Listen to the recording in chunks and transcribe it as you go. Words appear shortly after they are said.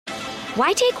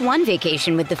Why take one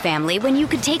vacation with the family when you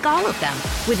could take all of them?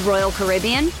 With Royal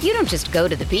Caribbean, you don't just go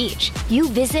to the beach. You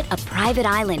visit a private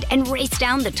island and race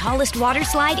down the tallest water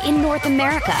slide in North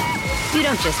America. You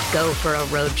don't just go for a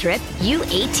road trip. You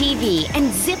ATV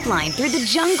and zip line through the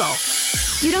jungle.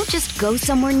 You don't just go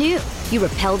somewhere new. You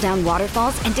rappel down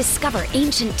waterfalls and discover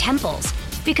ancient temples.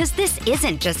 Because this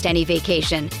isn't just any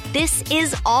vacation. This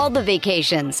is all the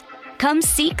vacations. Come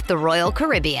seek the Royal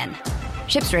Caribbean.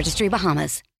 Ships Registry,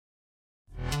 Bahamas.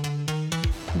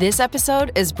 This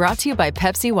episode is brought to you by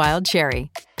Pepsi Wild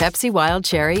Cherry. Pepsi Wild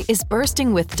Cherry is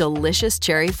bursting with delicious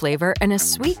cherry flavor and a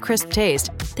sweet, crisp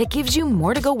taste that gives you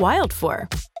more to go wild for.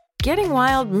 Getting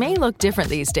wild may look different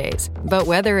these days, but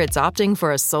whether it's opting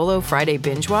for a solo Friday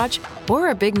binge watch or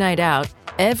a big night out,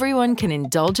 everyone can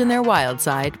indulge in their wild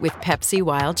side with Pepsi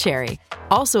Wild Cherry.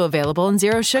 Also available in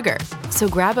Zero Sugar. So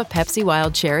grab a Pepsi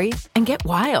Wild Cherry and get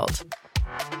wild.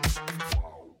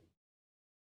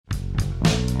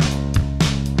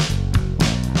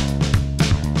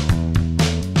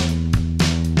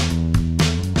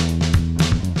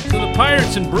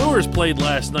 Pirates and Brewers played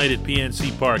last night at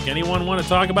PNC Park. Anyone want to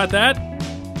talk about that?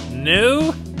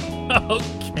 No?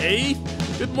 Okay.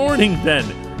 Good morning, then.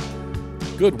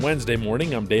 Good Wednesday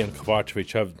morning. I'm Dan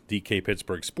Kovacevic of DK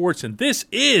Pittsburgh Sports, and this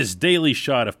is Daily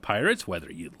Shot of Pirates,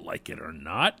 whether you like it or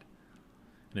not.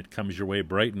 And it comes your way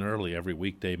bright and early every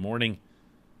weekday morning.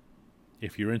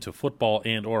 If you're into football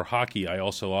and or hockey, I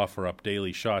also offer up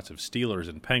daily shots of Steelers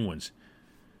and Penguins.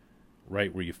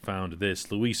 Right where you found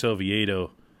this. Luis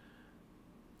Oviedo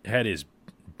had his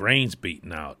brains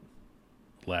beaten out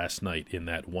last night in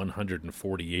that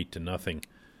 148-0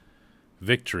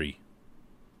 victory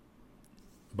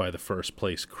by the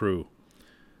first-place Crew.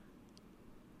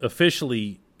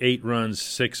 Officially, 8 runs,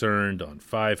 6 earned on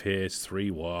 5 hits, 3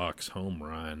 walks, home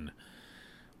run.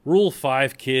 Rule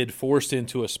 5 kid forced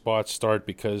into a spot start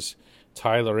because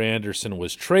Tyler Anderson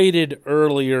was traded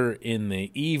earlier in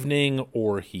the evening,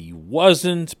 or he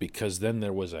wasn't, because then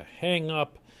there was a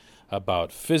hang-up about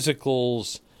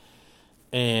physicals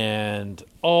and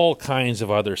all kinds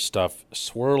of other stuff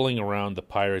swirling around the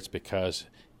Pirates, because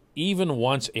even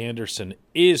once Anderson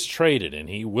is traded, and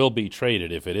he will be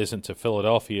traded, if it isn't to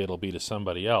Philadelphia, it'll be to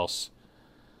somebody else,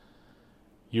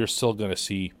 you're still going to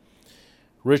see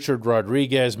Richard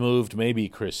Rodriguez moved, maybe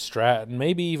Chris Stratton,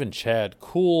 maybe even Chad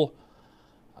Kuhl.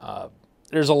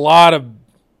 There's a lot of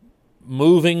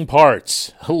moving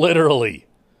parts, literally,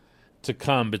 to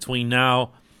come between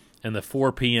now and the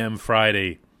 4 p.m.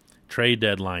 Friday trade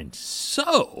deadline.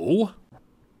 So,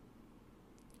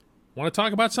 want to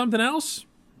talk about something else?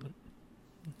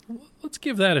 Let's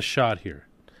give that a shot here.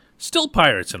 Still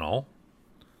Pirates and all.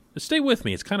 But stay with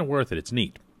me. It's kind of worth it. It's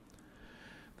neat.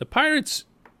 The Pirates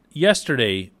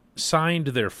yesterday signed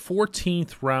their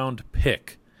 14th round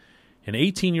pick, an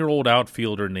 18-year-old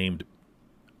outfielder named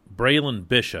Braylon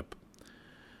Bishop,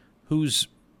 who's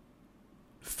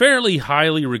fairly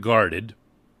highly regarded,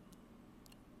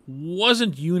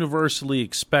 wasn't universally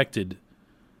expected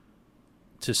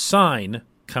to sign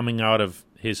coming out of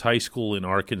his high school in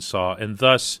Arkansas, and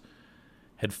thus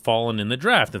had fallen in the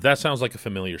draft. If that sounds like a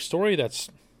familiar story, that's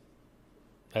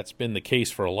been the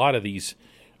case for a lot of these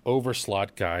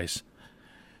overslot guys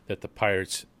that the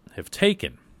Pirates have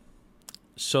taken.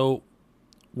 So,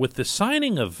 with the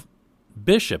signing of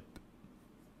Bishop,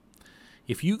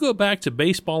 if you go back to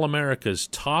Baseball America's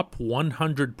top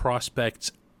 100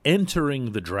 prospects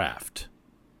entering the draft,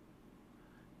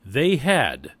 they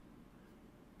had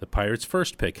the Pirates'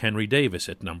 first pick, Henry Davis,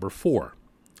 at number 4.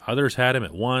 Others had him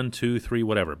at 1, 2, 3,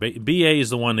 whatever. BA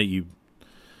is the one that you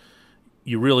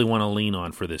really want to lean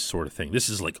on for this sort of thing. This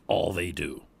is like all they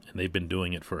do, and they've been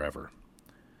doing it forever.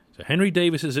 So Henry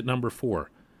Davis is at number 4.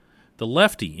 The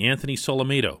lefty, Anthony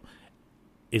Solometo,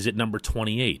 is at number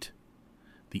 28.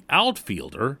 The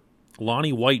outfielder,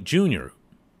 Lonnie White Jr.,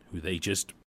 who they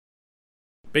just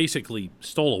basically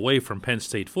stole away from Penn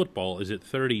State football, is at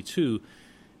 32.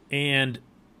 And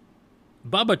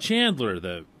Bubba Chandler,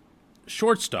 the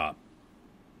shortstop,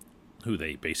 who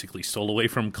they basically stole away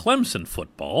from Clemson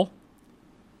football,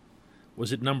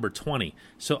 was at number 20.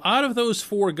 So out of those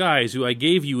 4 guys who I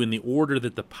gave you in the order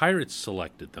that the Pirates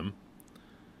selected them,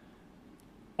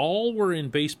 all were in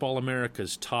Baseball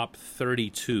America's top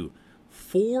 32.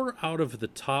 4 out of the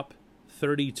top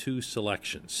 32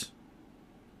 selections.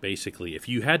 Basically, if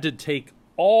you had to take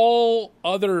all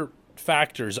other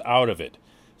factors out of it,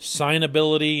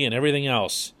 signability and everything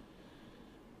else,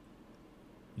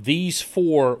 these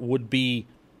 4 would be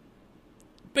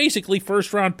basically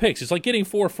first-round picks. It's like getting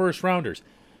 4 first-rounders.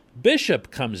 Bishop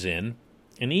comes in,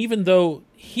 and even though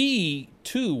he,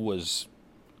 too, was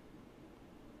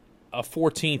a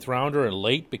 14th rounder and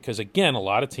late because, again, a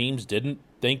lot of teams didn't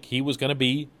think he was going to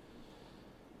be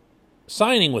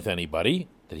signing with anybody,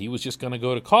 that he was just going to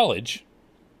go to college.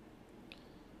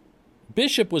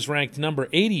 Bishop was ranked number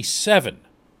 87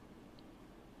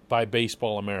 by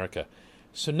Baseball America.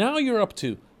 So now you're up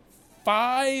to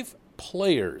 5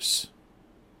 players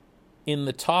in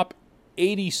the top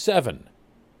 87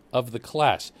 of the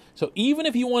class. So even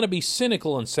if you want to be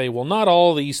cynical and say, well, not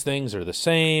all these things are the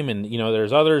same, and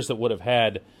there's others that would have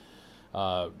had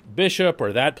Bishop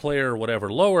or that player or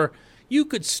whatever lower, you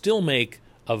could still make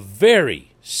a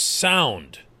very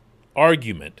sound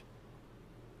argument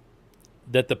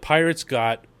that the Pirates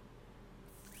got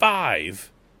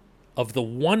 5 of the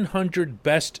 100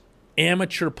 best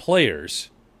amateur players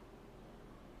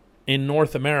in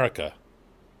North America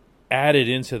added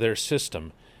into their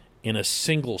system in a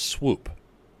single swoop.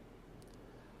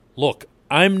 Look,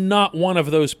 I'm not one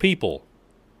of those people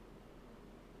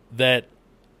that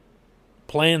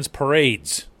plans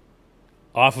parades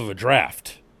off of a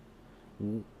draft.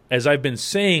 As I've been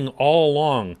saying all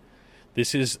along,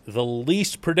 this is the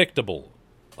least predictable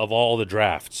of all the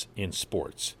drafts in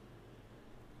sports.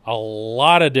 A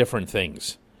lot of different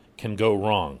things can go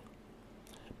wrong.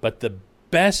 But the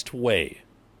best way,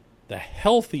 the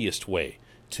healthiest way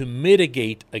to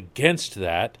mitigate against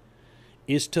that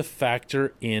is to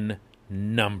factor in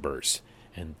numbers.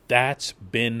 And that's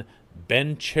been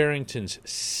Ben Cherington's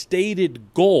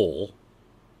stated goal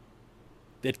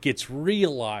that gets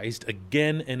realized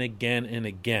again and again and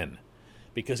again.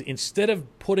 Because instead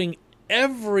of putting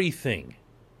everything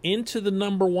into the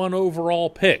number 1 overall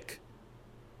pick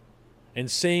and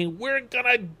saying, we're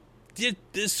going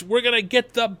to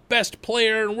get the best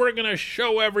player and we're going to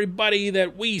show everybody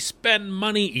that we spend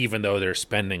money, even though they're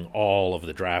spending all of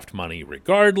the draft money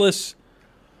regardless,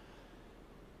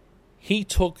 he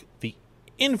took the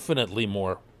infinitely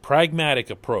more pragmatic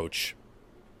approach,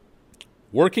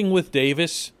 working with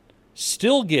Davis,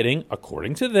 still getting,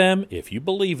 according to them, if you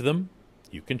believe them,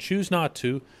 you can choose not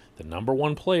to, the number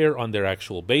 1 player on their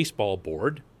actual baseball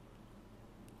board.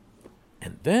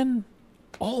 And then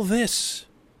all this.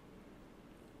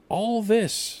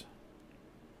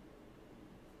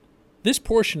 This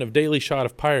portion of Daily Shot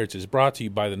of Pirates is brought to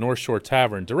you by the North Shore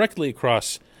Tavern, directly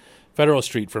across Federal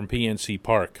Street from PNC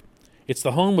Park. It's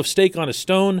the home of Steak on a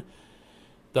Stone,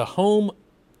 the home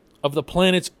of the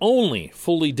planet's only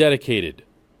fully dedicated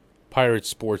Pirates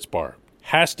sports bar.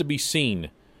 Has to be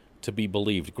seen to be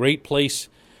believed. Great place,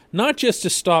 not just to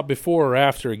stop before or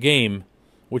after a game,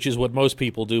 which is what most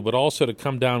people do, but also to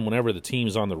come down whenever the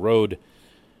team's on the road.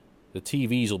 The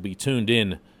TVs will be tuned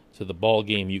in to the ball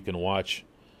game you can watch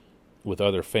with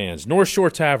other fans. North Shore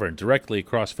Tavern, directly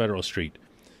across Federal Street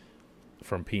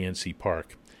from PNC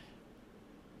Park.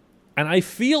 And I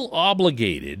feel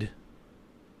obligated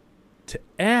to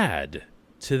add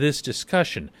to this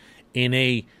discussion in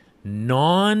a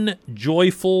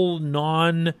non-joyful,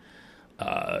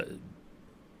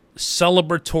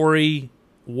 non-celebratory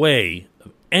way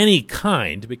of any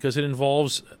kind, because it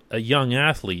involves a young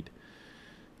athlete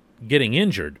getting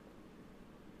injured.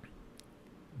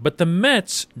 But the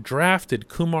Mets drafted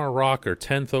Kumar Rocker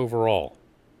 10th overall.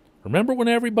 Remember when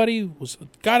everybody was,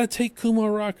 got to take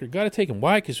Kumar Rocker, got to take him.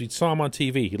 Why? Because we saw him on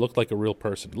TV. He looked like a real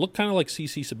person. He looked kind of like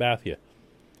CC Sabathia,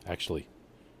 actually.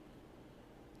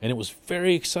 And it was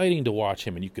very exciting to watch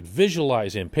him, and you could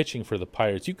visualize him pitching for the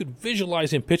Pirates. You could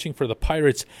visualize him pitching for the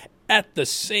Pirates at the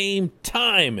same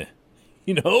time,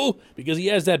 because he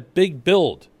has that big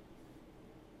build.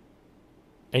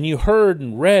 And you heard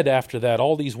and read after that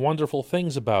all these wonderful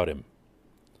things about him.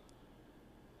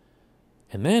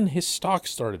 And then his stock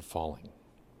started falling.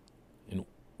 And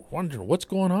wondering, what's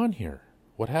going on here?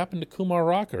 What happened to Kumar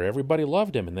Rocker? Everybody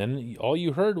loved him. And then all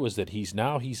you heard was that he's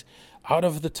out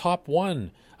of the top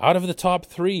 1, out of the top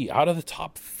 3, out of the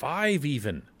top 5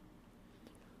 even.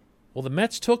 Well, the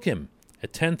Mets took him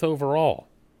at 10th overall.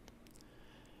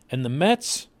 And the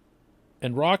Mets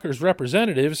and Rocker's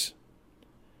representatives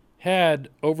had,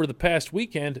 over the past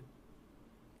weekend,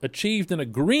 achieved an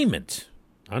agreement,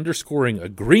 underscoring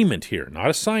agreement here, not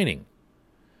a signing,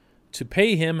 to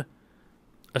pay him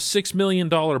a $6 million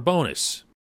bonus.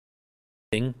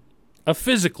 A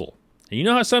physical. And you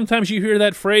know how sometimes you hear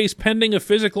that phrase, pending a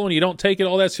physical, and you don't take it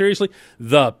all that seriously?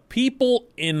 The people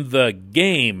in the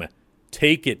game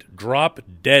take it drop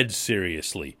dead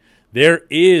seriously. There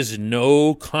is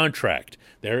no contract.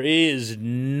 There is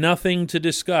nothing to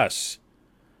discuss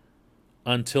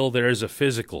until there is a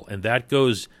physical. And that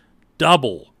goes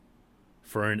double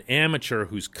for an amateur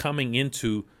who's coming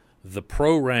into the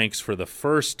pro ranks for the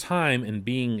first time and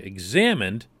being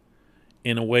examined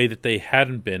in a way that they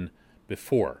hadn't been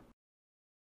before.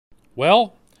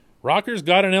 Well, Rocker's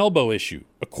got an elbow issue,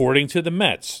 according to the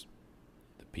Mets.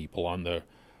 The people on the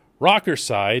Rocker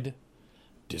side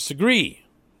disagree.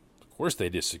 Of course they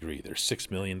disagree. There's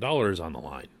 $6 million on the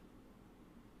line.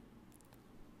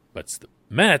 But it's the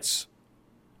Mets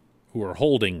who are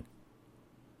holding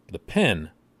the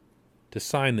pen to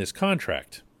sign this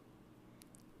contract.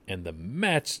 And the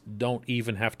Mets don't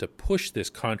even have to push this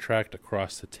contract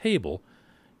across the table.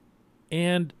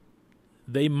 And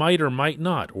they might or might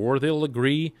not. Or they'll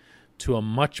agree to a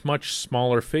much, much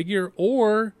smaller figure.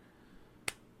 Or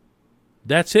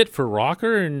that's it for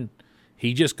Rocker, and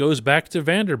he just goes back to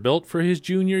Vanderbilt for his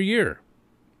junior year.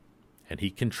 And he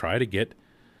can try to get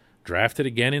drafted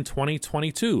again in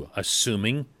 2022,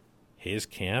 assuming his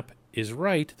camp is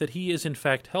right that he is in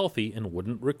fact healthy and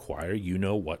wouldn't require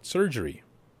you-know-what surgery.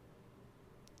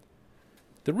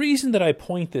 The reason that I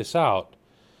point this out,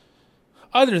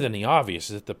 other than the obvious,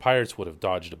 is that the Pirates would have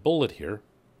dodged a bullet here,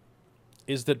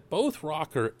 is that both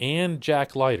Rocker and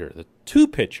Jack Leiter, the two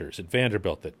pitchers at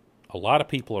Vanderbilt that a lot of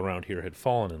people around here had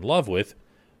fallen in love with,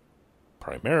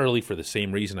 primarily for the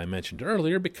same reason I mentioned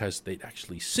earlier, because they'd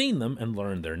actually seen them and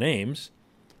learned their names,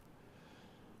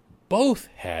 both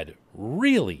had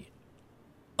really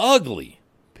ugly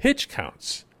pitch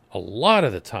counts a lot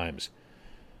of the times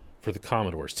for the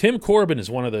Commodores. Tim Corbin is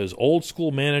one of those old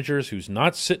school managers who's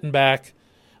not sitting back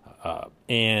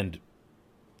and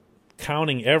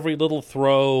counting every little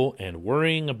throw and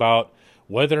worrying about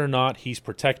whether or not he's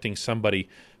protecting somebody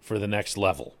for the next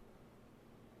level.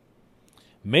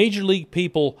 Major league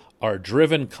people are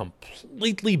driven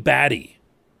completely batty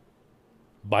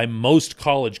by most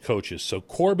college coaches, so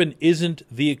Corbin isn't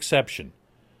the exception.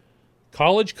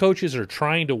 College coaches are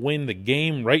trying to win the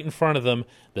game right in front of them,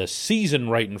 the season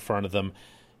right in front of them,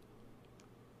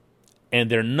 and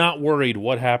they're not worried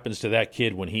what happens to that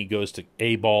kid when he goes to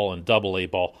A-ball and double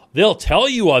A-ball. They'll tell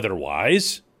you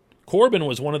otherwise. Corbin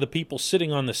was one of the people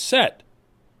sitting on the set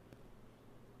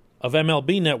of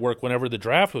MLB Network whenever the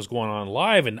draft was going on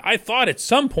live, and I thought at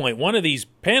some point one of these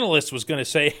panelists was going to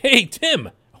say, "Hey, Tim,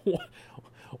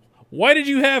 why did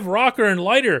you have Rocker and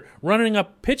Leiter running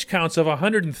up pitch counts of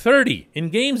 130 in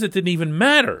games that didn't even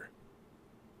matter?"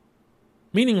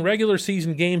 Meaning regular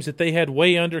season games that they had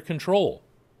way under control.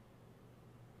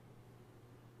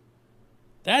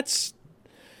 That's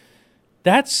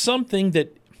something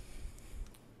that,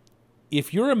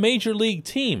 if you're a major league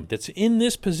team that's in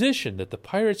this position that the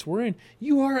Pirates were in,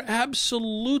 you are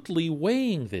absolutely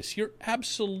weighing this. You're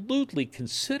absolutely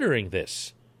considering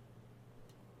this.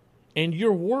 And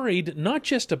you're worried not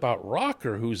just about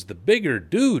Rocker, who's the bigger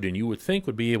dude and you would think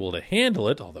would be able to handle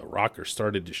it, although Rocker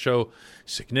started to show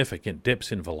significant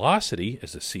dips in velocity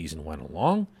as the season went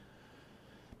along,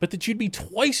 but that you'd be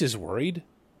twice as worried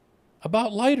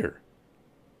about Leiter.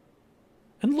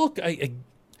 And look, I'm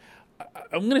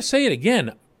going to say it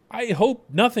again. I hope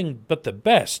nothing but the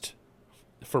best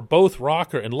for both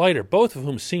Rocker and Leiter, both of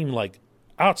whom seem like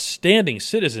outstanding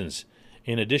citizens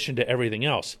in addition to everything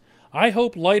else. I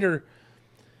hope Leiter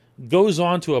goes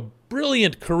on to a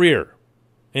brilliant career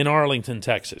in Arlington,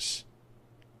 Texas.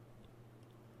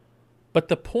 But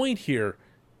the point here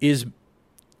is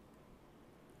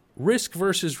risk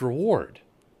versus reward.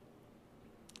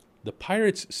 The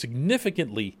Pirates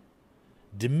significantly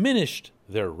diminished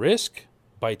their risk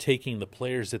by taking the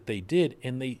players that they did,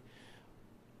 and they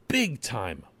big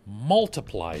time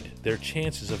multiplied their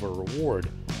chances of a reward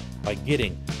by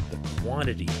getting the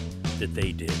quantity that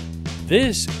they did.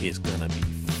 This is going to be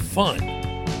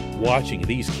fun watching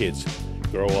these kids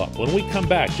grow up. When we come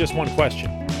back, just one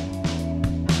question.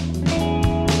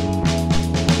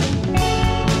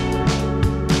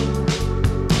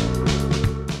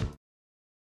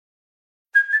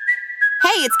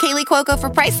 Hey, it's Kaylee Cuoco for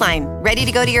Priceline. Ready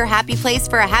to go to your happy place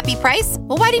for a happy price?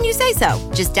 Well, why didn't you say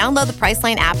so? Just download the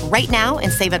Priceline app right now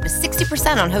and save up to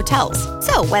 60% on hotels.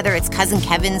 So whether it's Cousin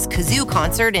Kevin's Kazoo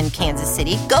Concert in Kansas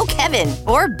City, go Kevin,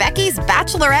 or Becky's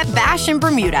Bachelorette Bash in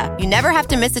Bermuda, you never have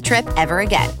to miss a trip ever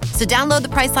again. So download the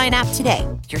Priceline app today.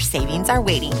 Your savings are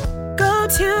waiting. Go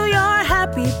to your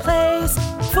happy place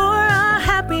for a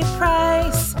happy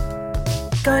price.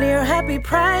 Go to your happy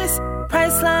price,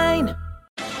 Priceline.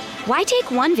 Why take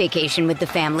one vacation with the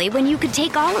family when you could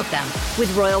take all of them?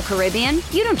 With Royal Caribbean,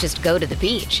 you don't just go to the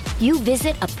beach. You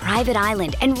visit a private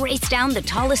island and race down the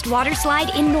tallest water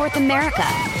slide in North America.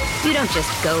 You don't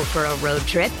just go for a road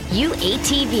trip. You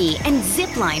ATV and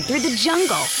zip line through the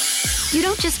jungle. You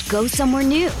don't just go somewhere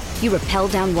new. You rappel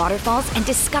down waterfalls and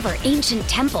discover ancient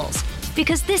temples.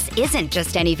 Because this isn't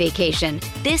just any vacation.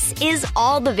 This is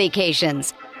all the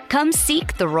vacations. Come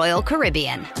seek the Royal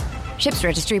Caribbean. Ships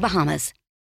Registry, Bahamas.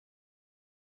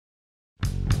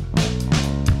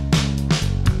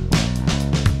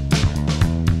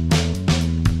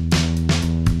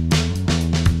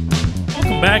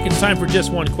 Welcome back. It's time for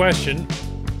Just One Question.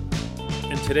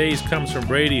 And today's comes from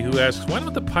Brady, who asks, why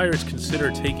don't the Pirates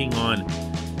consider taking on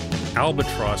an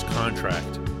albatross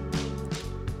contract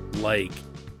like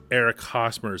Eric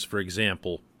Hosmer's, for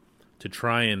example, to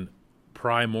try and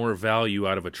pry more value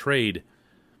out of a trade?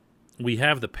 We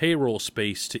have the payroll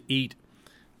space to eat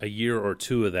a year or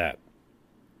two of that.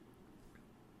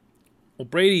 Well,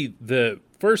 Brady, the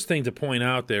first thing to point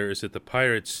out there is that the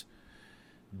Pirates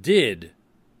did,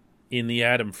 in the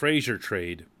Adam Frazier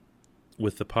trade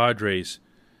with the Padres,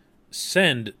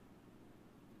 send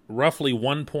roughly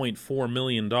 $1.4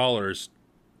 million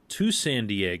to San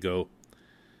Diego,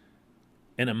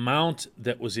 an amount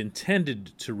that was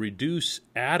intended to reduce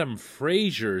Adam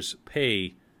Frazier's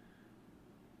pay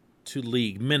to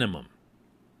league minimum.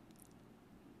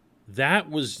 That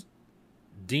was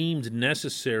deemed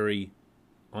necessary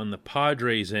on the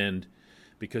Padres' end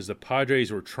because the Padres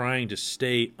were trying to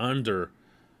stay under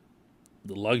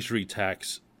the luxury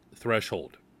tax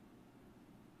threshold.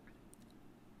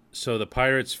 So the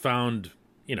Pirates found,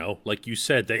 like you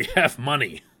said, they have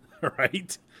money,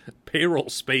 right? Payroll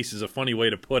space is a funny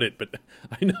way to put it, but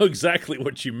I know exactly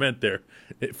what you meant there.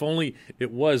 If only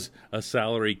it was a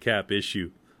salary cap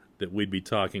issue that we'd be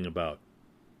talking about.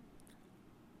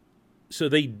 So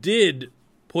they did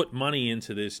put money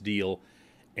into this deal,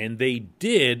 and they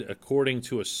did, according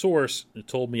to a source that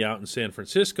told me out in San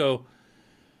Francisco,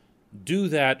 do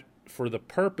that for the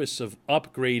purpose of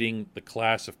upgrading the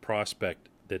class of prospect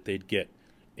that they'd get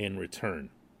in return.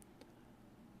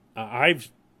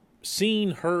 I've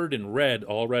seen, heard, and read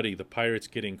already the Pirates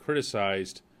getting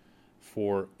criticized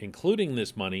for including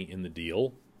this money in the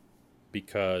deal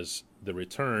because the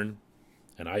return,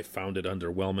 and I found it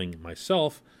underwhelming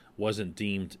myself, wasn't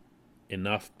deemed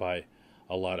enough by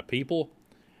a lot of people.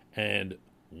 And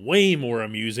way more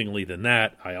amusingly than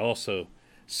that, I also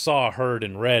saw, heard,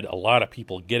 and read a lot of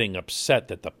people getting upset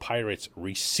that the Pirates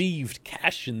received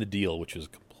cash in the deal, which was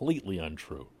completely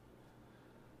untrue.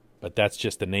 But that's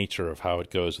just the nature of how it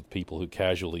goes with people who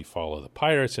casually follow the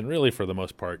Pirates and really, for the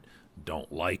most part, don't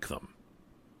like them.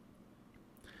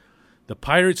 The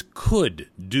Pirates could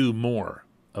do more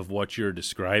of what you're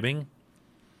describing,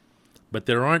 but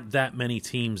there aren't that many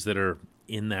teams that are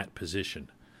in that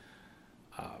position.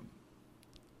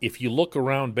 If you look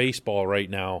around baseball right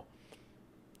now,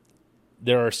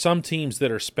 there are some teams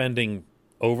that are spending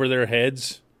over their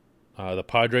heads. The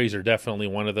Padres are definitely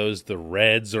one of those. The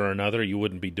Reds are another. You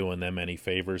wouldn't be doing them any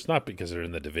favors, not because they're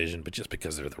in the division, but just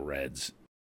because they're the Reds.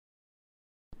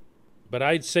 But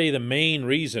I'd say the main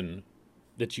reason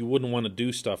that you wouldn't want to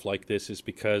do stuff like this is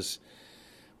because,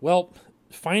 well,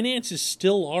 finances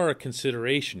still are a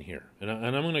consideration here. And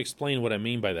I'm going to explain what I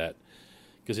mean by that,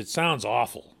 because it sounds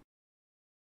awful.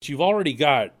 But you've already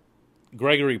got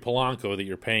Gregory Polanco that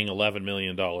you're paying $11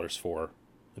 million for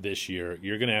this year.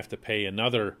 You're going to have to pay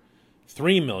another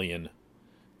 $3 million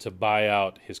to buy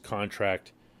out his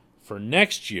contract for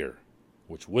next year,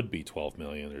 which would be $12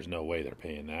 million. There's no way they're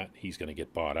paying that. He's going to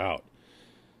get bought out.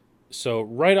 So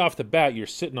right off the bat, you're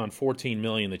sitting on $14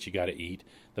 million that you got to eat.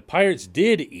 The Pirates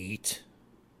did eat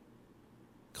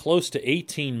close to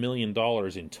 $18 million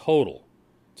in total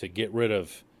to get rid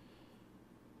of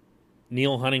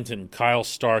Neil Huntington, Kyle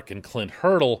Stark, and Clint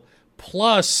Hurdle,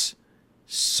 plus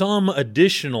some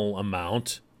additional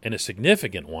amount, and a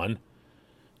significant one,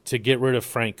 to get rid of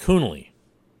Frank Coonelly.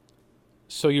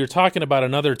 So you're talking about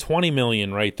another $20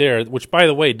 million right there, which, by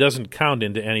the way, doesn't count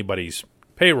into anybody's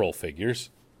payroll figures.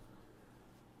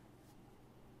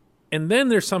 And then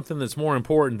there's something that's more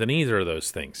important than either of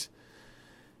those things.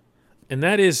 And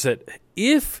that is that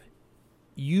if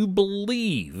you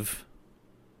believe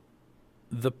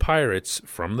the Pirates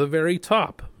from the very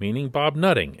top, meaning Bob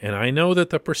Nutting, and I know that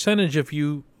the percentage of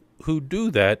you who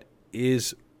do that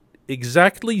is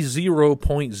exactly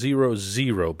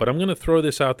 0.00, but I'm going to throw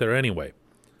this out there anyway.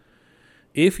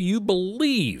 If you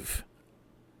believe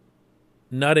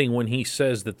Nutting when he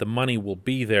says that the money will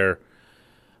be there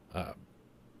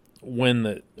when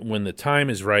the time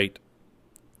is right,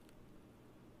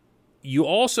 you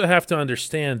also have to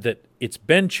understand that it's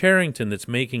Ben Cherington that's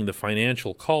making the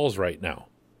financial calls right now.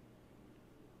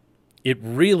 It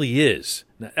really is.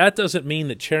 Now, that doesn't mean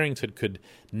that Cherington could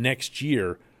next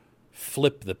year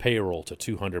flip the payroll to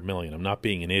 $200 million. I'm not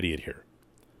being an idiot here.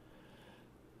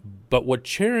 But what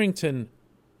Cherington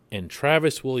and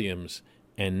Travis Williams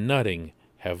and Nutting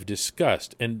have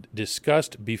discussed, and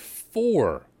discussed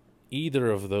before either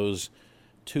of those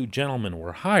two gentlemen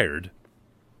were hired,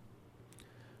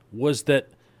 was that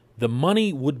the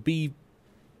money would be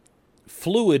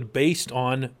fluid based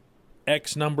on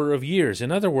X number of years. In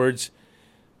other words,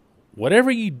 whatever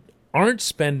you aren't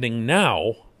spending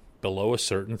now below a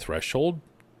certain threshold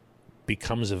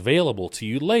becomes available to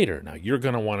you later. Now, you're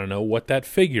going to want to know what that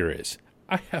figure is.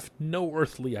 I have no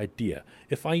earthly idea.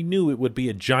 If I knew, it would be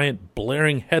a giant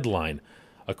blaring headline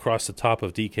across the top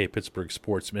of DK Pittsburgh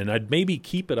Sportsman. I'd maybe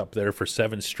keep it up there for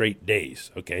 7 straight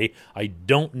days, okay? I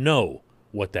don't know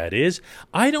what that is.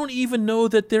 I don't even know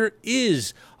that there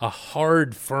is a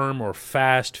hard, firm, or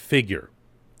fast figure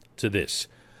to this.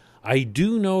 I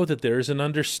do know that there is an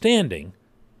understanding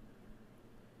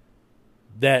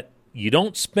that you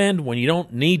don't spend when you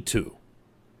don't need to.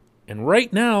 And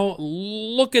right now,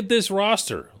 look at this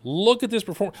roster. Look at this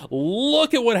performance.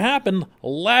 Look at what happened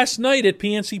last night at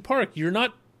PNC Park. You're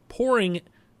not pouring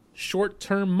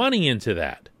short-term money into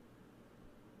that.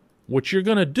 What you're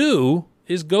going to do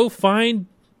is go find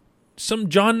some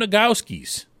John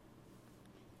Nogowskis.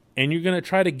 And you're going to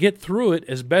try to get through it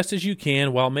as best as you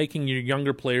can while making your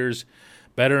younger players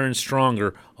better and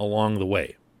stronger along the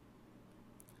way.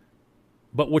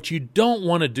 But what you don't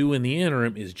want to do in the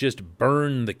interim is just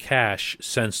burn the cash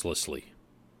senselessly.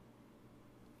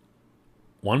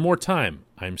 One more time,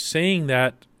 I'm saying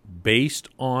that based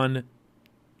on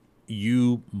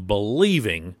you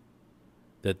believing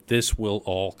that this will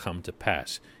all come to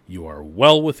pass. You are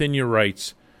well within your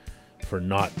rights for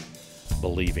not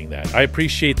believing that. I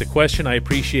appreciate the question. I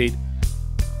appreciate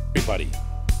everybody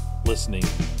listening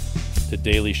to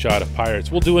Daily Shot of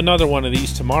Pirates. We'll do another one of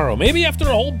these tomorrow, maybe after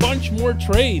a whole bunch more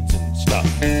trades and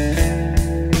stuff.